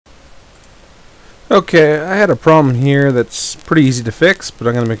Okay, I had a problem here that's pretty easy to fix, but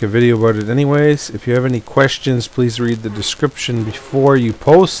I'm going to make a video about it anyways. If you have any questions, please read the description before you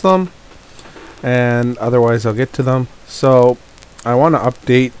post them, and otherwise I'll get to them. So I want to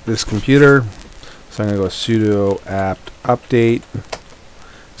update this computer, so I'm going to go sudo apt update.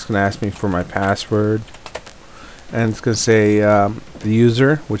 It's going to ask me for my password, and it's going to say the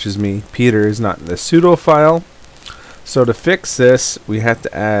user, which is me, Peter, is not in the sudo file. So to fix this, we have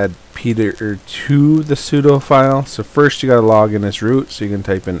to add Peter to the sudo file. So first you got to log in as root, so you can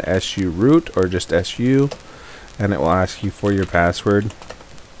type in su root or just su, and it will ask you for your password.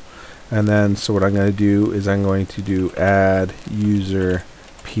 And then so what I'm going to do is I'm going to do add user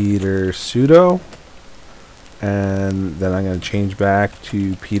Peter sudo, and then I'm going to change back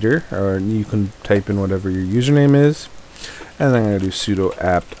to Peter, or you can type in whatever your username is, and then I'm going to do sudo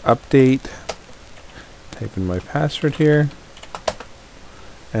apt update. Type in my password here,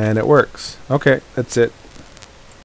 and it works. Okay, that's it.